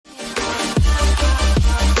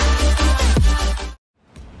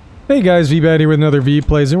Hey guys, V-Bat here with another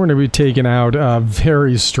V-Plays, and we're going to be taking out a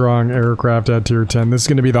very strong aircraft at tier 10. This is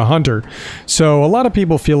going to be the Hunter. So a lot of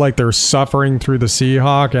people feel like they're suffering through the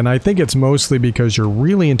Seahawk, and I think it's mostly because you're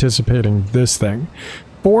really anticipating this thing.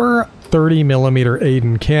 4 30mm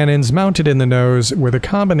Aiden cannons mounted in the nose with a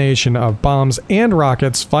combination of bombs and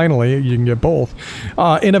rockets. Finally, you can get both.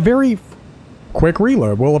 In a very quick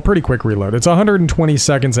reload. Well, a pretty quick reload. It's 120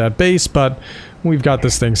 seconds at base, but we've got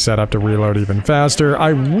this thing set up to reload even faster. I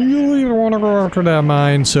really don't want to go after that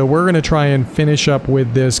mine, so we're going to try and finish up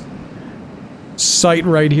with this site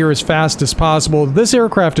right here as fast as possible. This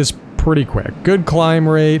aircraft is pretty quick. Good climb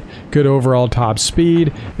rate, good overall top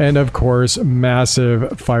speed, and of course,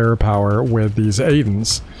 massive firepower with these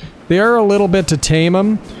Aidens. They are a little bit to tame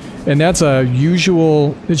them, and that's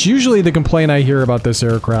it's usually the complaint I hear about this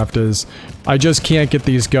aircraft is I just can't get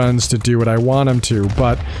these guns to do what I want them to.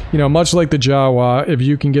 But, you know, much like the Jawa, if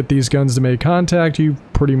you can get these guns to make contact, you've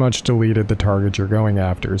pretty much deleted the target you're going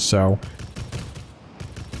after, so.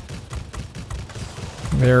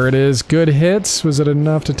 There it is. Good hits. Was it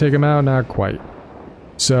enough to take him out? Not quite.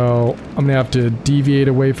 So, I'm gonna have to deviate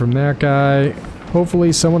away from that guy.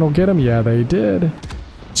 Hopefully someone will get him. Yeah, they did.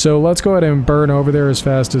 So let's go ahead and burn over there as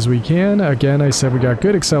fast as we can. Again, I said we got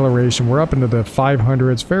good acceleration. We're up into the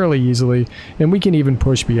 500s fairly easily, and we can even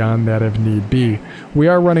push beyond that if need be. We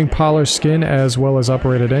are running polished skin as well as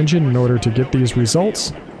uprated engine in order to get these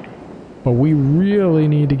results. But we really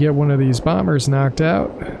need to get one of these bombers knocked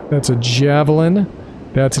out. That's a Javelin.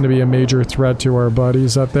 That's going to be a major threat to our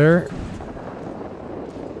buddies up there.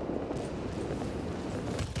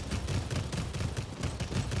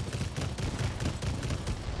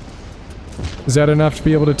 Is that enough to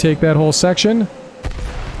be able to take that whole section?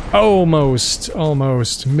 Almost.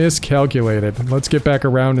 Almost. Miscalculated. Let's get back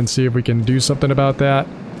around and see if we can do something about that.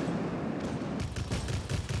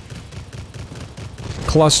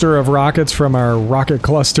 Cluster of rockets from our rocket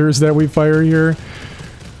clusters that we fire here.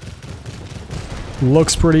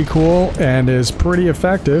 Looks pretty cool and is pretty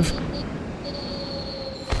effective.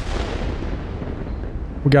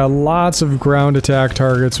 We got lots of ground attack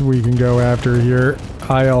targets we can go after here.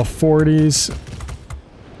 IL-40s.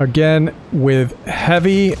 Again, with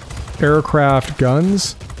heavy aircraft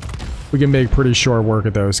guns, we can make pretty short work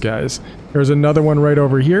of those guys. There's another one right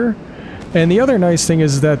over here. And the other nice thing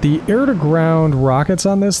is that the air-to-ground rockets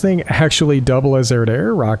on this thing actually double as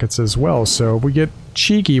air-to-air rockets as well. So if we get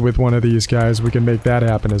cheeky with one of these guys, we can make that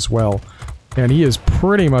happen as well. And he is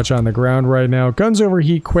pretty much on the ground right now. Guns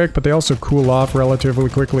overheat quick, but they also cool off relatively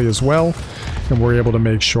quickly as well. And we're able to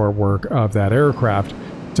make short work of that aircraft.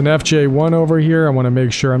 It's an FJ-1 over here. I want to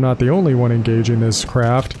make sure I'm not the only one engaging this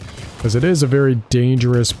craft, because it is a very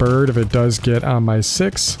dangerous bird if it does get on my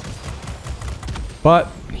 6. But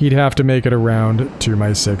he'd have to make it around to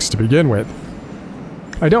my 6 to begin with.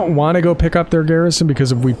 I don't want to go pick up their garrison,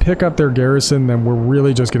 because if we pick up their garrison, then we're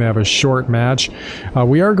really just going to have a short match.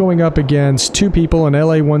 We are going up against 2 people, an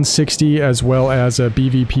LA-160 as well as a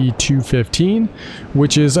BVP-215,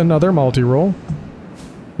 which is another multi-role.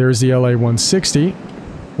 There's the LA-160.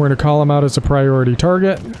 We're going to call him out as a priority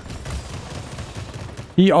target.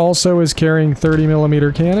 He also is carrying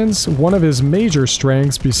 30mm cannons. One of his major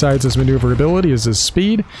strengths, besides his maneuverability, is his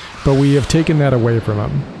speed, but we have taken that away from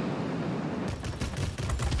him.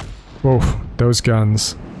 Whoa, those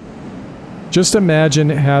guns. Just imagine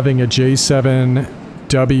having a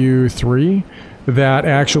J7W3 that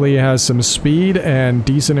actually has some speed and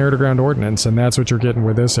decent air-to-ground ordnance, and that's what you're getting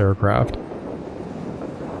with this aircraft.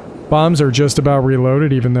 Bombs are just about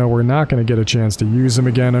reloaded, even though we're not going to get a chance to use them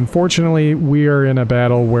again. Unfortunately, we are in a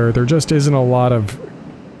battle where there just isn't a lot of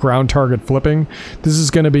ground target flipping. This is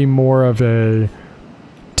going to be more of a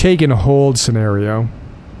take and hold scenario.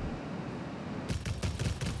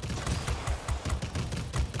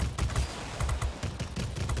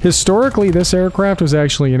 Historically, this aircraft was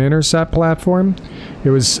actually an intercept platform. It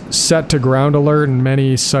was set to ground alert in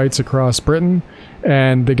many sites across Britain,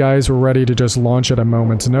 and the guys were ready to just launch at a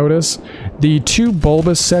moment's notice. The 2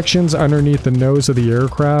 bulbous sections underneath the nose of the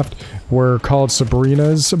aircraft were called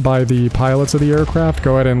Sabrinas by the pilots of the aircraft.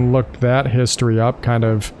 Go ahead and look that history up, kind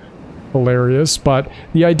of hilarious. But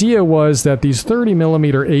the idea was that these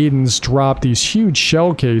 30mm Aidens dropped these huge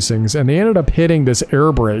shell casings, and they ended up hitting this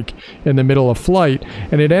air brake in the middle of flight,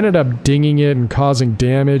 and it ended up dinging it and causing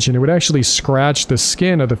damage, and it would actually scratch the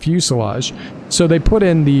skin of the fuselage. So they put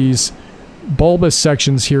in these bulbous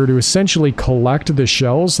sections here to essentially collect the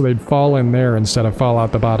shells so they'd fall in there instead of fall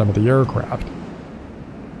out the bottom of the aircraft.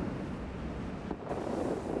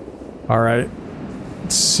 Alright.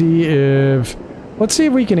 Let's see if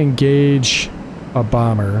we can engage a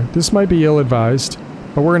bomber. This might be ill-advised,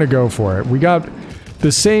 but we're gonna go for it. We got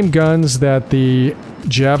the same guns that the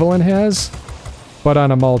Javelin has, but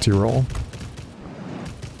on a multi-role.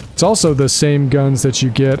 It's also the same guns that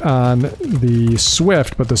you get on the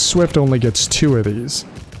Swift, but the Swift only gets 2 of these.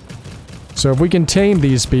 So if we can tame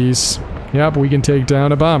these beasts, yep, we can take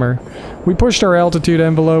down a bomber. We pushed our altitude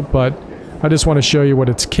envelope, but I just want to show you what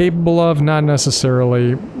it's capable of, not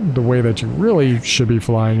necessarily the way that you really should be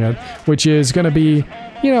flying it, which is going to be,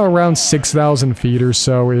 you know, around 6,000 feet or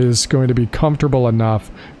so is going to be comfortable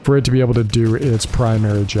enough for it to be able to do its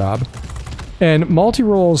primary job. And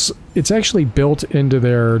multi-rolls, it's actually built into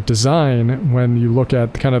their design when you look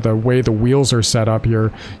at kind of the way the wheels are set up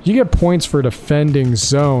here. You get points for defending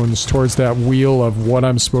zones towards that wheel of what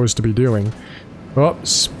I'm supposed to be doing. Oh,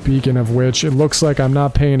 speaking of which, it looks like I'm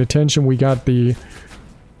not paying attention. We got the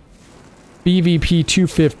BVP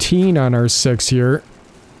 215 on our 6 here.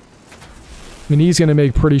 And he's going to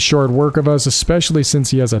make pretty short work of us, especially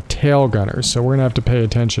since he has a tail gunner. So we're going to have to pay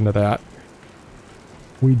attention to that.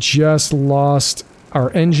 We just lost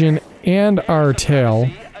our engine and our tail.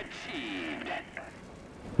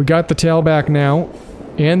 We got the tail back now,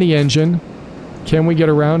 and the engine. Can we get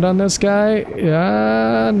around on this guy?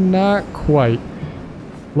 Not quite.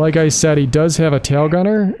 Like I said, he does have a tail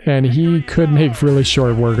gunner, and he could make really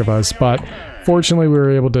short work of us, but fortunately we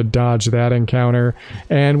were able to dodge that encounter,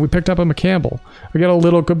 and we picked up a McCampbell. I got a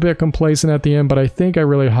little bit complacent at the end, but I think I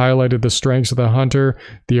really highlighted the strengths of the Hunter,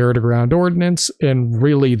 the air-to-ground ordnance, and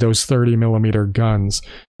really those 30mm guns.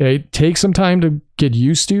 It takes some time to get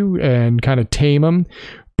used to and kind of tame them,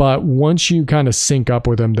 but once you kind of sync up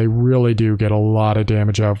with them, they really do get a lot of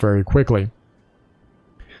damage out very quickly.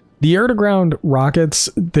 The air-to-ground rockets,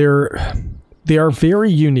 they are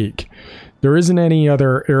very unique. There isn't any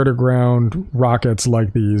other air-to-ground rockets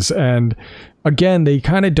like these, and again, they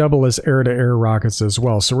kind of double as air-to-air rockets as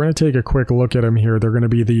well. So we're going to take a quick look at them here. They're going to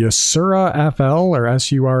be the Sura FL, or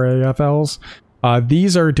Sura FLs.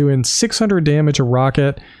 These are doing 600 damage a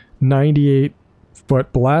rocket,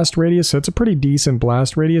 98-foot blast radius, so it's a pretty decent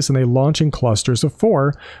blast radius, and they launch in clusters of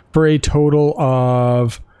 4 for a total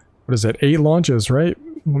of, what is it, 8 launches, right?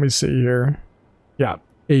 Let me see here. Yeah,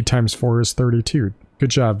 8 times 4 is 32.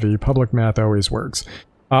 Good job, V. Public math always works.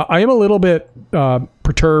 I am a little bit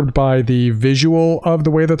perturbed by the visual of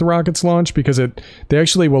the way that the rockets launch, because they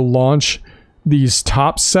actually will launch these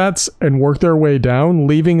top sets and work their way down,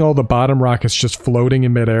 leaving all the bottom rockets just floating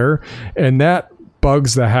in midair, and that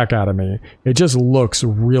bugs the heck out of me. It just looks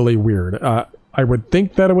really weird. I would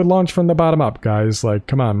think that it would launch from the bottom up, guys. Like,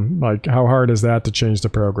 come on. Like, how hard is that to change the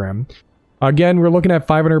program? Again, we're looking at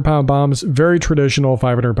 500-pound bombs, very traditional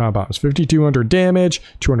 500-pound bombs. 5,200 damage,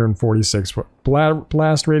 246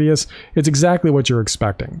 blast radius. It's exactly what you're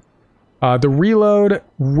expecting. The reload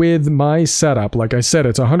with my setup, like I said,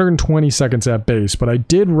 it's 120 seconds at base, but I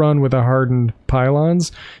did run with the hardened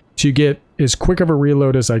pylons to get as quick of a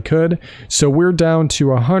reload as I could. So we're down to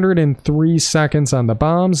 103 seconds on the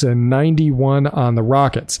bombs and 91 on the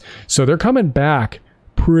rockets. So they're coming back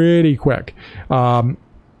pretty quick.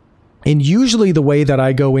 And usually the way that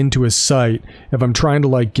I go into a site, if I'm trying to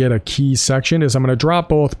like get a key section, is I'm going to drop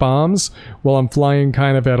both bombs while I'm flying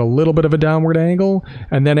kind of at a little bit of a downward angle.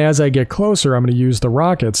 And then as I get closer, I'm going to use the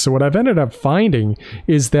rockets. So what I've ended up finding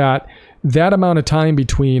is that amount of time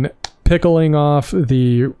between pickling off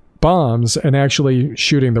the bombs and actually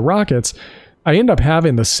shooting the rockets, I end up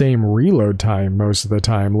having the same reload time most of the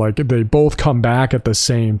time. Like, they both come back at the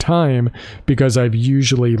same time because I've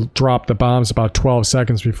usually dropped the bombs about 12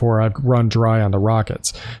 seconds before I've run dry on the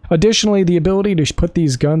rockets. Additionally, the ability to put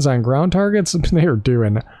these guns on ground targets, they are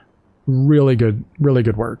doing really good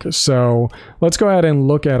work. So let's go ahead and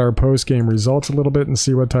look at our post-game results a little bit and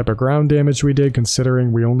see what type of ground damage we did,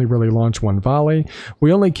 considering we only really launched 1 volley.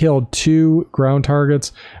 We only killed 2 ground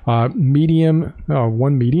targets, one medium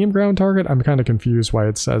ground target. I'm kind of confused why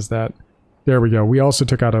it says that. There we go. We also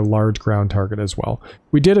took out a large ground target as well.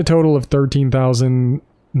 We did a total of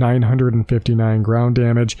 13,959 ground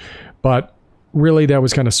damage, but really that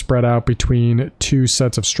was kind of spread out between 2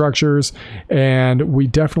 sets of structures, and we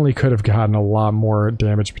definitely could have gotten a lot more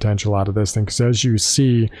damage potential out of this thing, because as you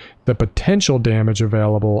see, the potential damage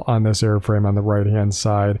available on this airframe on the right hand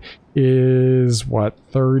side is what,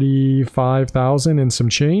 35,000 and some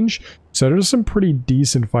change. So there's some pretty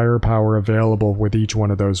decent firepower available with each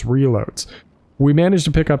one of those reloads. We managed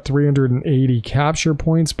to pick up 380 capture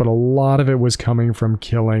points, but a lot of it was coming from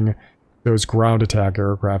killing those ground attack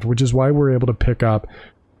aircraft, which is why we're able to pick up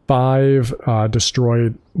 5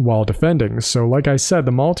 destroyed while defending. So like I said,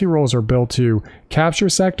 the multi-rolls are built to capture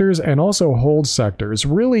sectors and also hold sectors,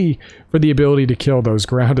 really for the ability to kill those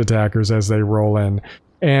ground attackers as they roll in.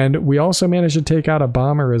 And we also managed to take out a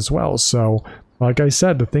bomber as well. So Like I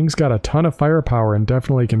said, the thing's got a ton of firepower and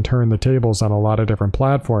definitely can turn the tables on a lot of different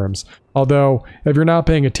platforms. Although, if you're not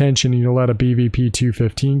paying attention and you let a BVP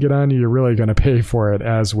 215 get on you, you're really going to pay for it,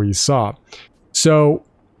 as we saw. So,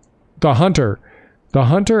 the Hunter. The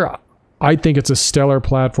Hunter, I think it's a stellar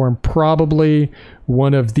platform. Probably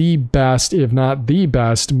one of the best, if not the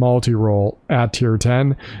best, multi-role at Tier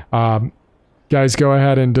 10. Guys, go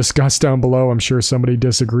ahead and discuss down below. I'm sure somebody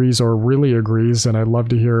disagrees or really agrees, and I'd love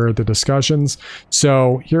to hear the discussions.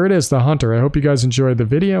 So here it is, the Hunter. I hope you guys enjoyed the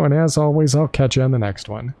video, and as always, I'll catch you on the next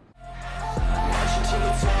one.